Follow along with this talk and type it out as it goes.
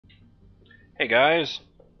Hey guys,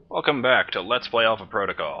 welcome back to Let's Play Alpha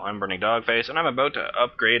Protocol. I'm BurningDogFace, and I'm about to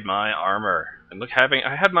upgrade my armor. And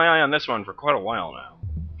I had my eye on this one for quite a while now.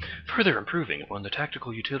 Further improving upon the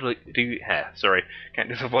tactical utility... sorry, can't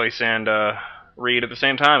do the voice and read at the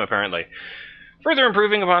same time, apparently. Further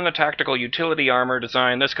improving upon the tactical utility armor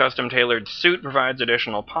design, this custom-tailored suit provides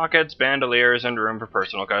additional pockets, bandoliers, and room for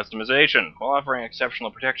personal customization. While offering exceptional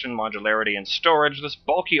protection, modularity, and storage, this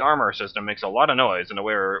bulky armor system makes a lot of noise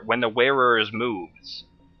when the wearer moves.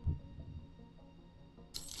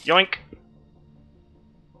 Yoink!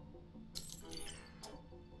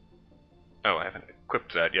 Oh, I haven't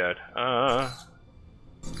equipped that yet.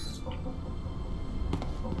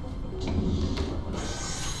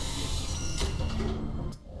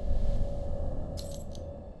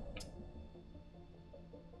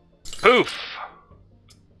 Poof!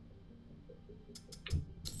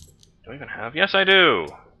 Do I even have? Yes, I do!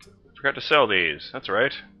 Forgot to sell these. That's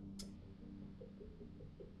right.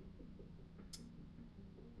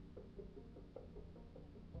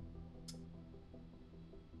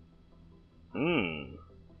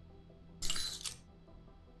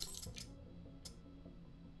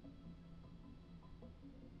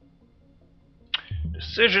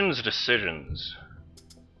 Decisions.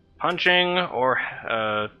 Punching, or,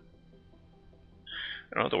 I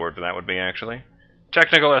don't know what the word for that would be, actually.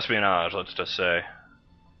 Technical espionage, let's just say.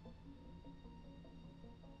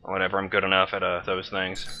 Whatever, I'm good enough at those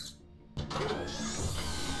things.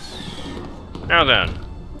 Now then,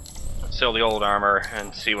 let's sell the old armor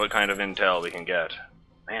and see what kind of intel we can get.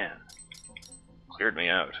 Man, cleared me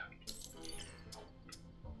out.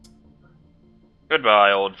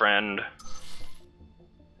 Goodbye, old friend.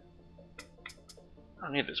 I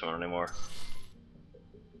don't need this one anymore.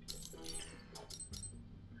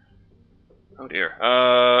 Oh dear.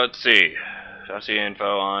 Let's see. Dossier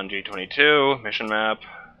info on G22, mission map,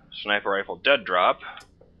 sniper rifle dead drop,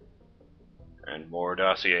 and more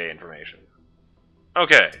dossier information.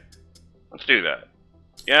 Okay, let's do that.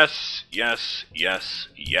 Yes.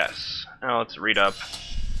 Now let's read up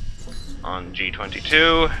on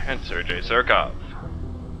G22 and Sergei Surkov.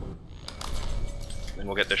 Then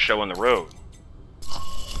we'll get this show on the road.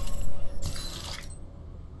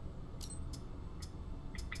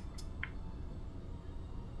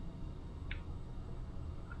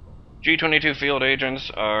 G22 field agents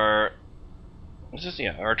are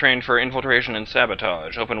trained for infiltration and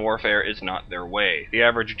sabotage. Open warfare is not their way. The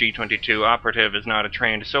average G22 operative is not a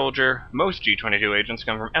trained soldier. Most G22 agents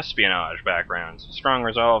come from espionage backgrounds. Strong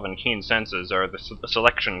resolve and keen senses are the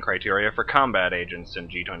selection criteria for combat agents in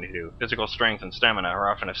G22. Physical strength and stamina are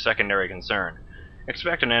often a secondary concern.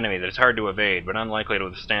 Expect an enemy that is hard to evade, but unlikely to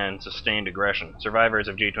withstand sustained aggression. Survivors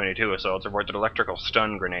of G22 assaults report that electrical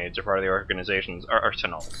stun grenades are part of the organization's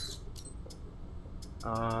arsenal.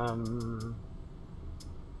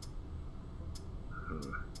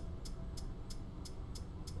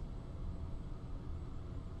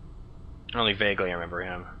 Only vaguely remember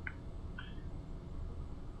him.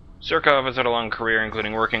 Surkov has had a long career,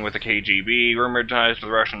 including working with the KGB, rumored ties to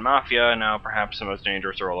the Russian mafia, and now perhaps the most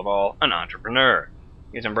dangerous role of all, an entrepreneur.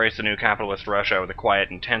 He's embraced the new capitalist Russia with a quiet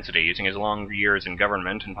intensity, using his long years in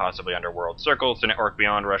government and possibly underworld circles to network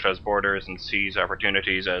beyond Russia's borders and seize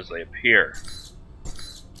opportunities as they appear.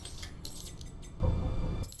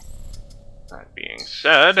 That being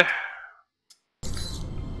said,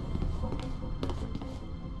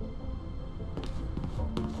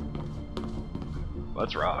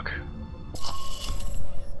 let's rock.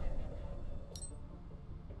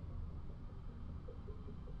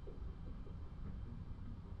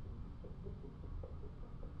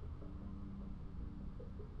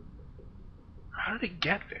 How did he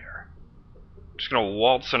get there? Just gonna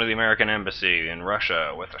waltz into the American embassy in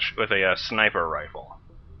Russia with a sniper rifle.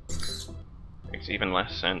 Makes even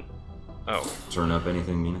less sense. Oh. Turn up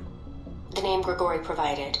anything, Mina? The name Grigory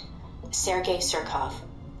provided. Sergei Surkov.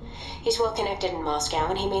 He's well connected in Moscow,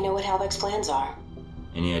 and he may know what Halbech's plans are.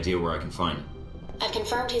 Any idea where I can find him? I've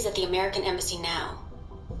confirmed he's at the American embassy now.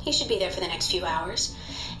 He should be there for the next few hours,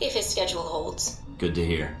 if his schedule holds. Good to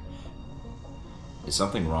hear. Is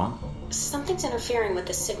something wrong? Something's interfering with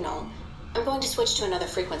the signal. I'm going to switch to another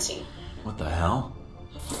frequency. What the hell?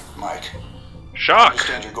 Mike. Shock! I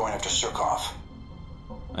understand you're going after Surkov.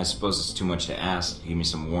 I suppose it's too much to ask. Give me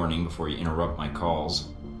some warning before you interrupt my calls.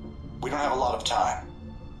 We don't have a lot of time.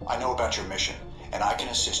 I know about your mission, and I can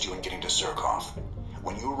assist you in getting to Surkov.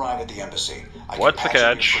 When you arrive at the embassy, I can patch in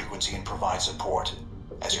your frequency and provide support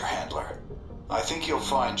as your handler. I think you'll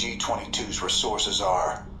find G22's resources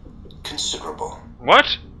are considerable. What?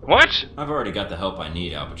 What? I've already got the help I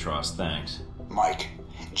need, Albatross, thanks. Mike,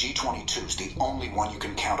 G-22's the only one you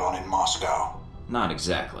can count on in Moscow. Not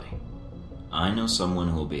exactly. I know someone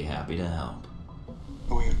who will be happy to help.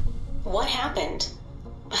 Who you... What happened?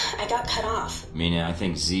 I got cut off. Mina, I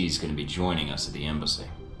think Z's gonna be joining us at the embassy.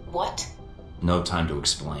 What? No time to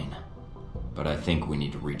explain. But I think we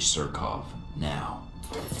need to reach Surkov now.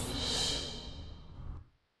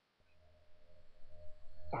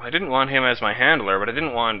 Well, I didn't want him as my handler, but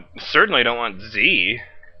certainly don't want Z.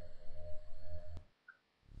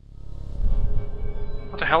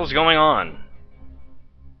 What the hell is going on?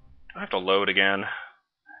 Do I have to load again?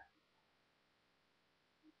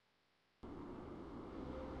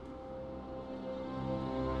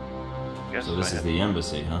 So this is the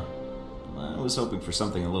embassy, huh? I was hoping for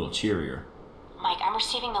something a little cheerier. Mike, I'm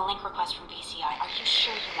receiving the link request from VCI. Are you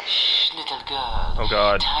sure you want... Shh, little girl. Oh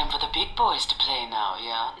god. Time for the big boys to play now,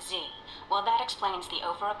 yeah? Z, well, that explains the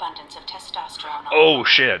overabundance of testosterone. Oh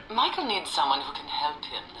shit. Michael needs someone who can help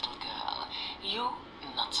him, little girl. You,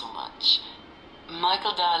 not so much.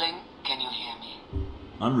 Michael, darling, can you hear me?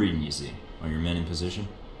 I'm reading you, Z. Are your men in position?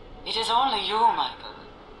 It is only you, Michael.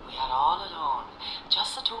 We are all alone.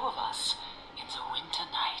 Just the two of us. In the winter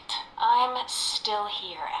night. I'm still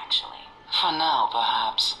here, actually. For now,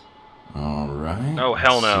 perhaps. Alright. Oh,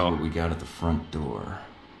 hell Let's no. see what we got at the front door.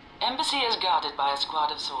 Embassy is guarded by a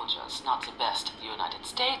squad of soldiers. Not the best of the United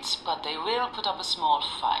States, but they will put up a small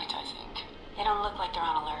fight, I think. They don't look like they're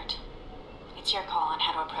on alert. It's your call on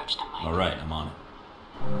how to approach them, Mike. Alright, I'm on it.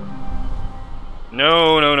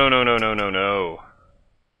 No, no, no, no, no, no, no, no.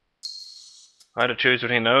 I had to choose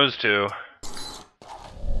between those two.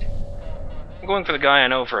 Going for the guy I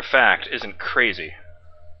know for a fact isn't crazy.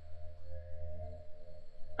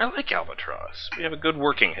 I like Albatross. We have a good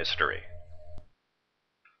working history.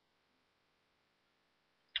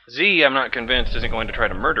 Z, I'm not convinced, isn't going to try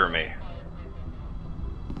to murder me.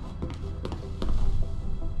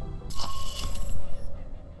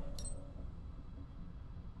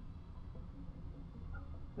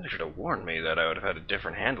 They should have warned me that I would have had a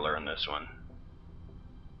different handler in this one.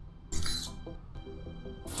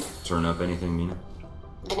 Turn up anything, Mina?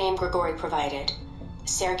 The name Grigory provided.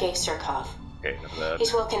 Sergei Surkov. Okay, enough of that.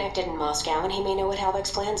 He's well connected in Moscow, and he may know what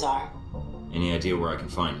Halbech's plans are. Any idea where I can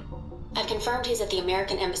find him? I've confirmed he's at the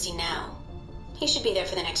American Embassy now. He should be there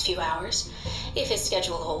for the next few hours, if his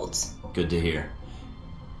schedule holds. Good to hear.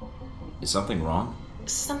 Is something wrong?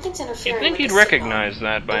 Something's You'd interfering think with he'd the recognize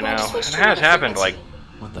signal. that by They want now. to switch It to has another happened like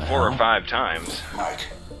frequency. What the 4 or hell? 5 times. Mike,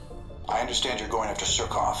 I understand you're going after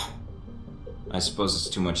Surkov. I suppose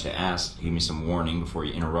it's too much to ask. Give me some warning before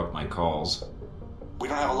you interrupt my calls. We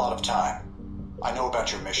don't have a lot of time. I know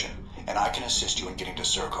about your mission, and I can assist you in getting to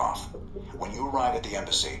Surkov. When you arrive at the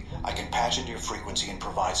embassy, I can patch into your frequency and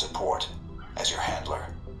provide support as your handler.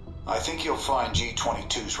 I think you'll find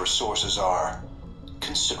G-22's resources are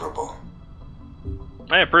considerable.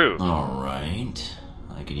 I approve. Alright.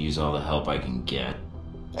 I could use all the help I can get.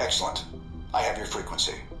 Excellent. I have your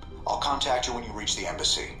frequency. I'll contact you when you reach the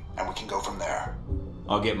embassy, and we can go from there.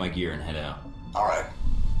 I'll get my gear and head out. All right.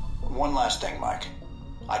 One last thing, Mike.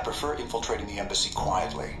 I'd prefer infiltrating the embassy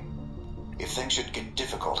quietly. If things should get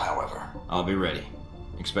difficult, however. I'll be ready.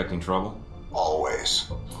 Expecting trouble? Always.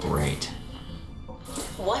 Great.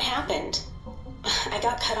 What happened? I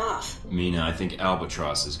got cut off. Mina, I think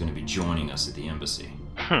Albatross is going to be joining us at the embassy.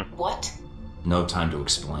 What? No time to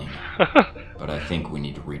explain. But I think we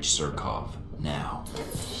need to reach Surkov now.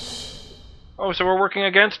 Oh, so we're working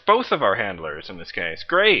against both of our handlers in this case.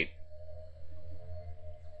 Great!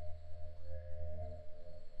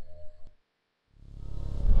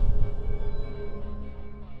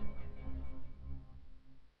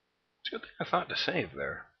 It's a good thing I thought to save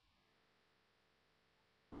there.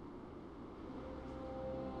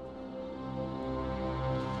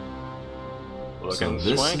 Looking So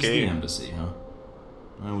this swanky. is the embassy, huh?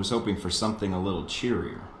 I was hoping for something a little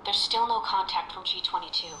cheerier. There's still no contact from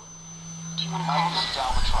G-22. Do you want to call Mike, them? this is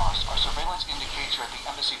Albatross. Our surveillance indicates you're at the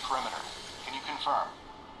embassy perimeter. Can you confirm?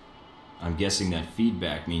 I'm guessing that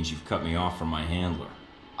feedback means you've cut me off from my handler.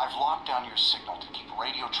 I've locked down your signal to keep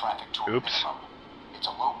radio traffic to a Oops. minimum. It's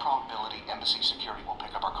a low probability embassy security will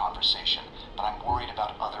pick up our conversation, but I'm worried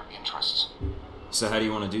about other interests. So how do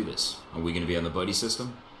you want to do this? Are we going to be on the buddy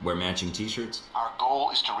system? Wear matching t-shirts? Our goal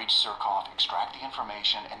is to reach Surkov, extract the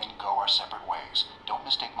information, and then go our separate ways. Don't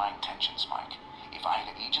mistake my intentions, Mike. If I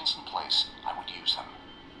had agents in place, I would use them.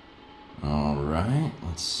 Alright,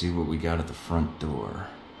 let's see what we got at the front door.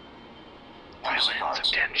 Embassy Violence,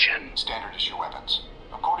 guards. attention. Standard issue weapons.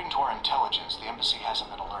 According to our intelligence, the embassy hasn't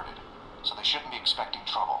been alerted, so they shouldn't be expecting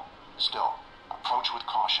trouble. Still, approach with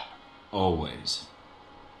caution. Always.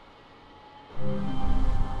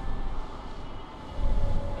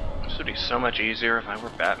 would be so much easier if I were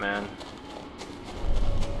Batman.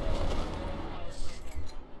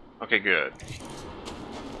 Okay, good.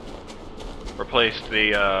 Replaced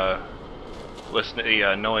the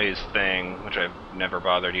noise thing, which I've never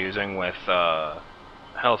bothered using, with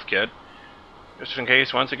health kit. Just in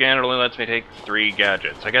case, once again, it only lets me take 3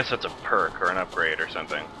 gadgets. I guess that's a perk or an upgrade or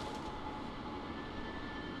something.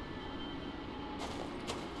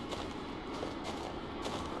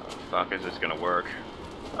 How the fuck is this gonna work?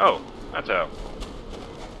 Oh, that's how.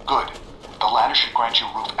 Good. The ladder should grant you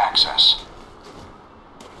roof access.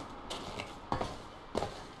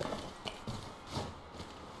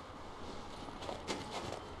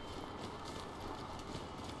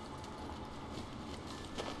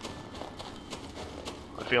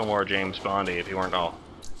 I'd feel more James Bondy if he weren't all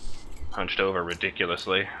hunched over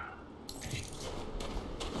ridiculously.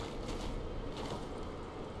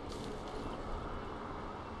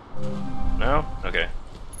 No? Okay.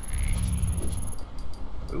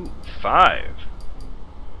 Ooh, 5.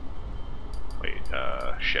 Wait,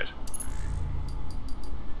 shit.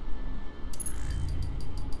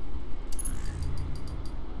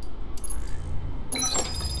 That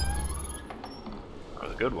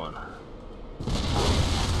was a good one.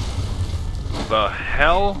 The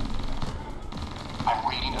hell? I'm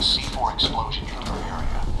reading a C4 explosion in your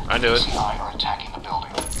area. I do it. CI are attacking the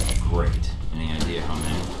building. Great. Any idea how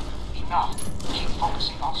many? Enough. Keep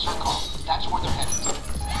focusing on Circle. That's where they're headed.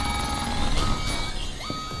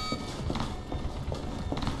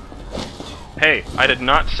 Hey, I did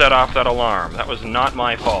not set off that alarm. That was not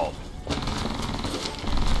my fault.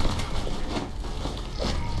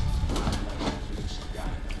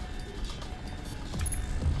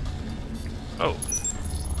 Oh.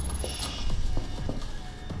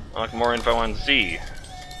 I'd like more info on Z.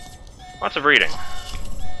 Lots of reading.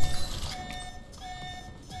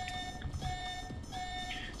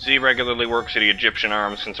 Z regularly works at the Egyptian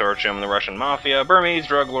Arms Consortium, the Russian Mafia, Burmese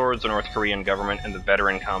drug lords, the North Korean government, and the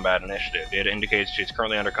Veteran Combat Initiative. Data indicates she's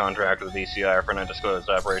currently under contract with the VCI for an undisclosed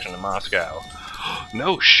operation in Moscow.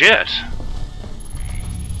 No shit!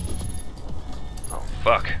 Oh,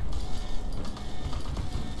 fuck.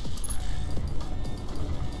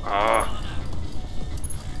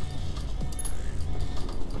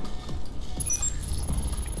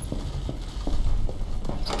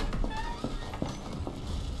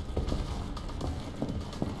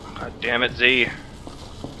 God damn it, Z.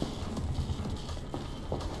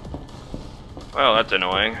 Well, that's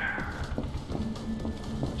annoying.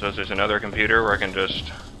 So there's another computer where I can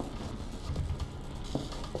just...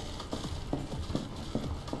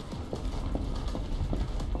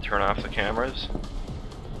 turn off the cameras.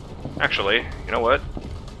 Actually, you know what?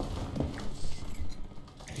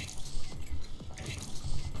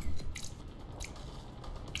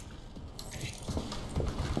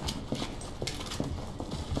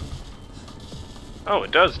 Oh,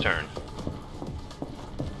 it does turn.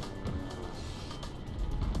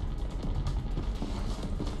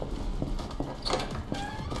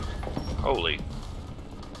 Holy.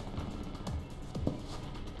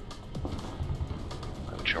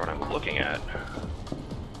 I'm not sure what I'm looking at.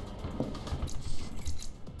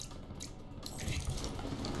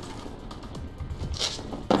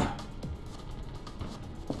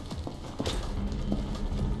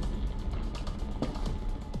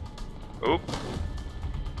 Oop.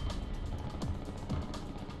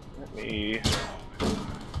 Let me...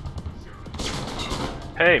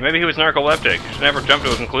 Hey, maybe he was narcoleptic. Should never jump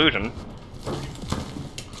to a conclusion.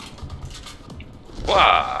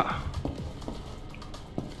 Wah!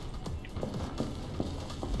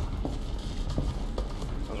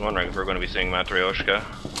 I was wondering if we were going to be seeing Matryoshka.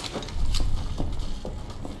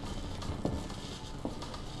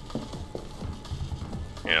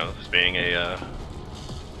 You know, this being a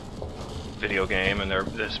video game and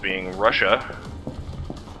this being Russia.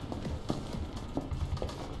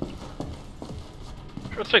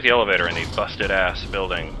 Let's take the elevator in the busted-ass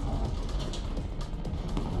building.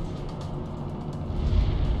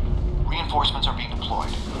 Reinforcements are being deployed.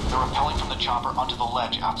 They're rappelling from the chopper onto the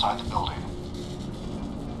ledge outside the building.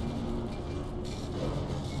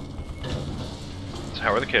 So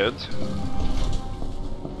how are the kids?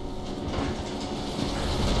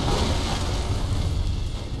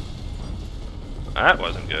 That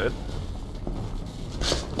wasn't good.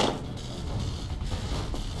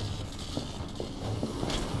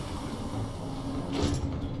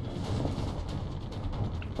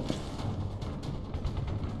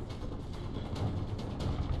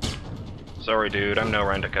 Sorry, dude, I'm no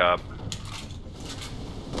rent-a-cop.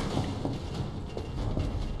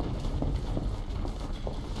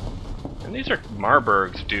 And these are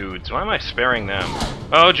Marburg's dudes. Why am I sparing them?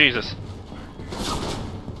 Oh, Jesus.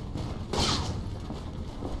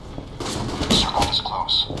 Circle is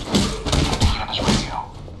close. Picking up his radio.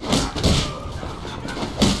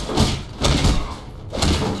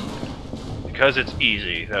 Because it's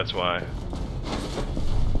easy, that's why.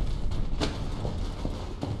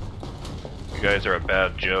 You guys are a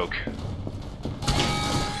bad joke.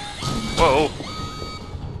 Whoa!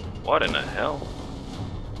 What in the hell?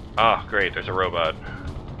 Ah, great, there's a robot.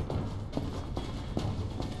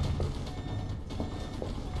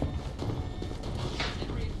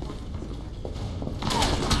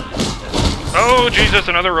 Oh, Jesus,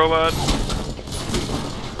 another robot!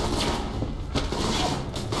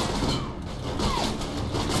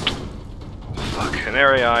 Fuck, and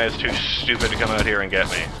their AI is too stupid to come out here and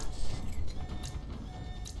get me.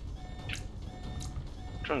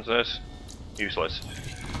 Which one's this? Useless.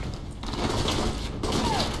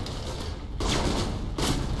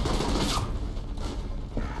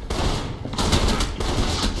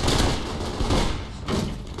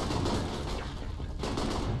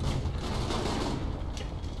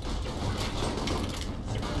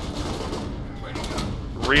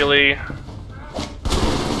 Really?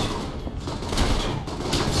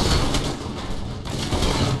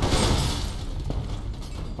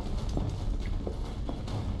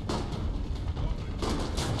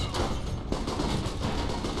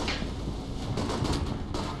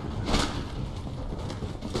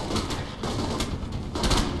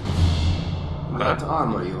 That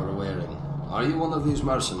armor you are wearing, are you one of these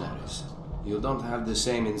mercenaries? You don't have the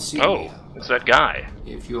same insignia. Oh, it's that guy.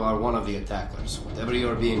 If you are one of the attackers, whatever you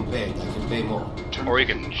are being paid, I can pay more. Or you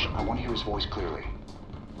can... I want to hear his voice clearly.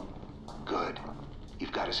 Good.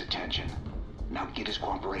 You've got his attention. Now get his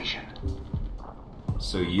cooperation.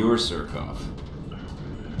 So you're Surkov.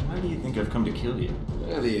 Why do you think I've come to kill you?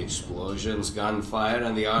 The explosions, gunfire,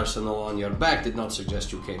 and the arsenal on your back did not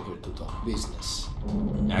suggest you came here to talk business.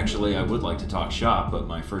 Actually, I would like to talk shop, but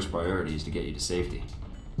my first priority is to get you to safety.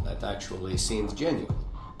 That actually seems genuine.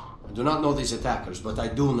 I do not know these attackers, but I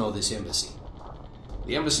do know this embassy.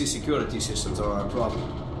 The embassy security systems are our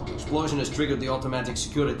problem. The explosion has triggered the automatic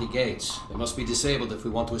security gates. They must be disabled if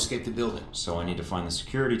we want to escape the building. So I need to find the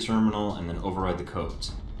security terminal and then override the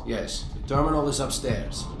codes. Yes, the terminal is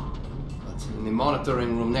upstairs. But in the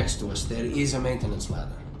monitoring room next to us, there is a maintenance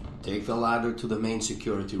ladder. Take the ladder to the main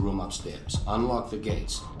security room upstairs. Unlock the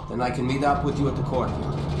gates. Then I can meet up with you at the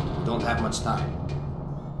courtyard. We don't have much time.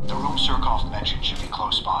 The room Surkov mentioned should be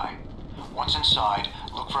close by. Once inside,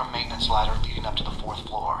 look for a maintenance ladder leading up to the 4th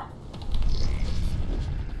floor.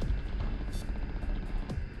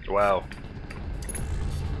 Wow.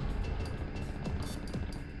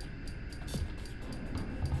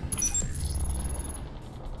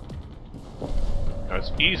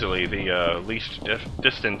 That's easily the least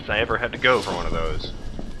distance I ever had to go for one of those.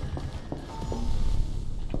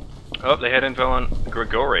 Oh, they had info on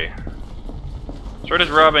Grigori. Sort of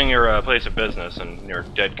robbing your place of business and your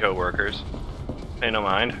dead co-workers. Pay no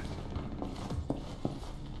mind.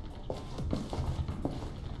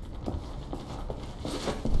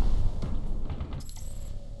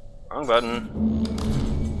 Wrong button.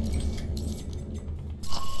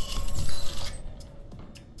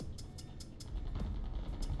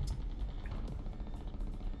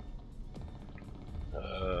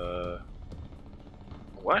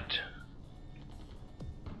 What?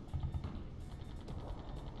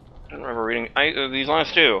 I don't remember reading these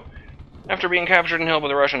last two. After being captured and held by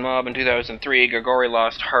the Russian mob in 2003, Grigori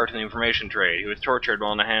lost heart in the information trade. He was tortured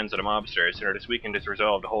while in the hands of the mobsters, and it has weakened his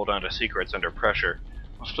resolve to hold on to secrets under pressure.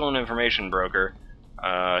 While still an information broker,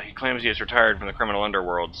 he claims he has retired from the criminal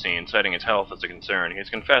underworld scene, citing his health as a concern. He has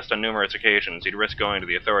confessed on numerous occasions he'd risk going to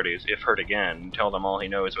the authorities, if hurt again, and tell them all he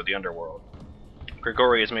knows about the underworld.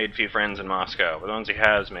 Grigori has made few friends in Moscow, but the ones he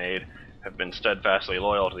has made have been steadfastly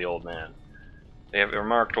loyal to the old man. They have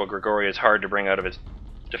remarked while Grigori is hard to bring out of his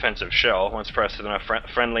defensive shell, once pressed with enough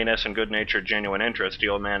friendliness and good-natured genuine interest, the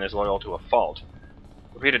old man is loyal to a fault.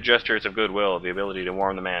 Repeated gestures of goodwill have the ability to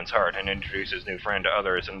warm the man's heart and introduce his new friend to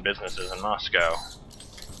others and businesses in Moscow.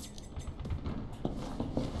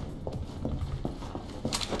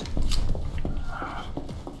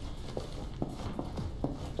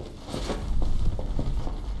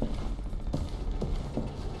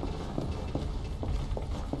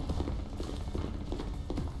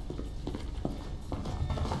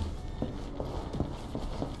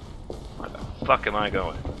 Fuck am I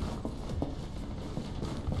going?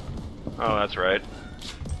 Oh, that's right.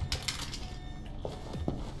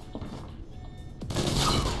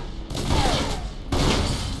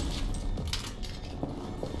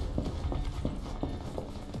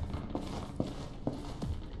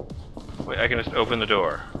 Wait, I can just open the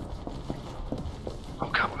door. Oh,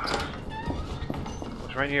 come on.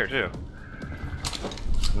 It's right here, too.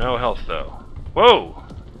 No health, though. Whoa!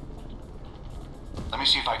 Let me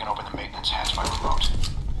see if I can open the maintenance hatch by remote.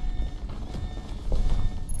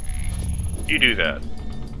 You do that.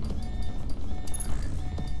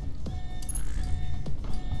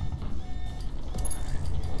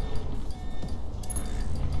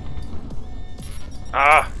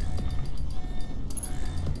 Ah!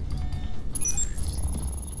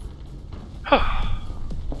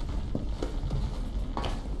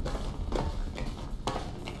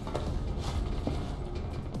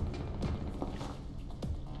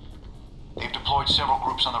 They've deployed several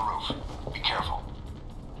groups on the roof. Be careful.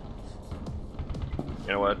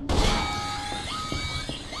 You know what?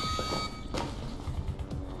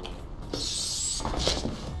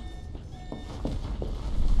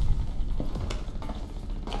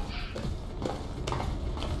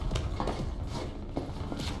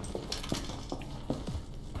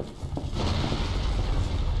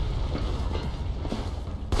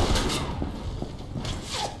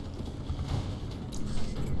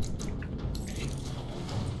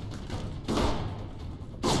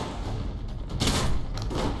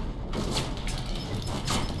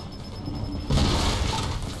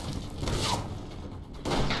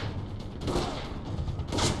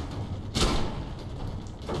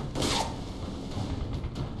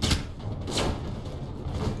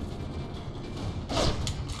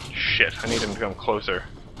 Shit, I need him to come closer.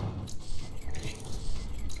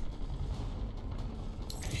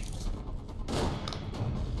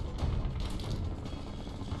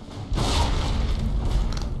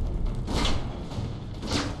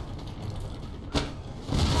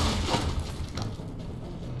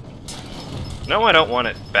 No, I don't want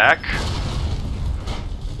it back.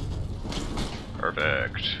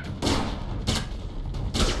 Perfect.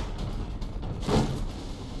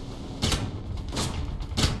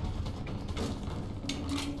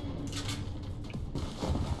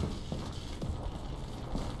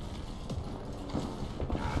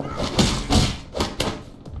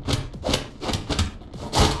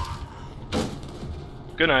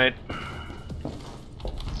 Good night.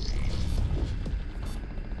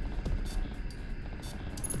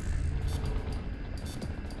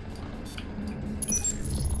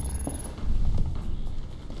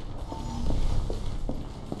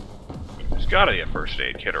 There's gotta be a first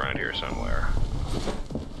aid kit around here somewhere.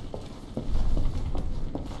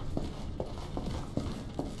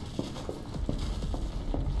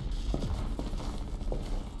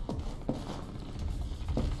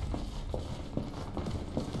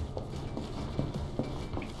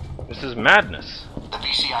 This is madness. The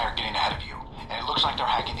VCI are getting ahead of you, and it looks like they're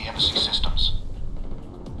hacking the embassy systems.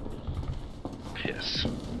 Piss.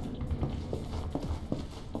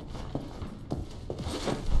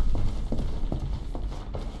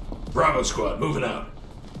 Bravo squad, moving out.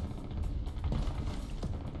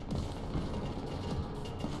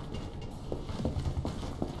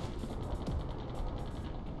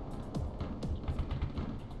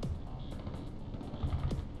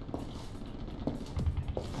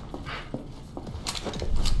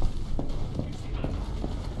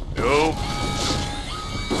 Go.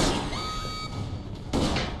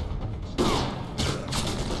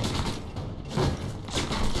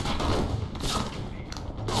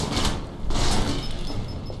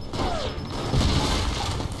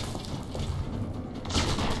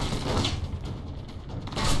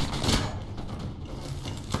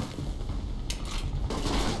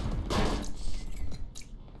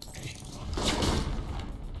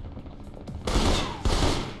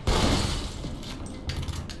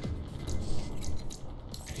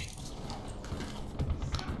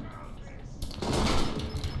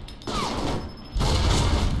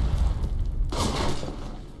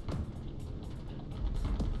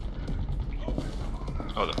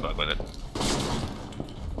 Oh, the fuck with it.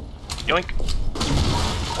 Yoink!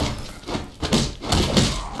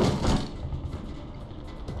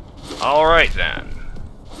 Alright then.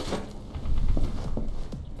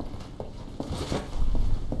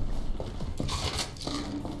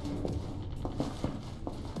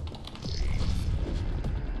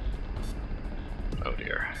 Oh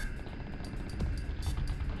dear.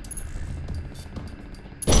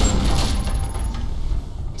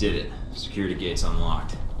 Did it. Security gate's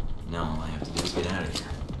unlocked. Now all I have to do is get out of here.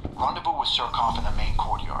 Rendezvous with Surkov in the main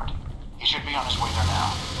courtyard. He should be on his way there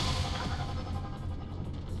now.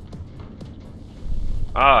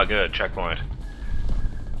 Ah, good. Checkpoint.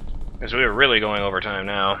 Because we are really going over time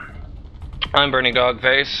now. I'm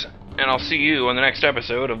BurningDogFace, and I'll see you on the next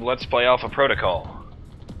episode of Let's Play Alpha Protocol.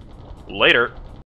 Later.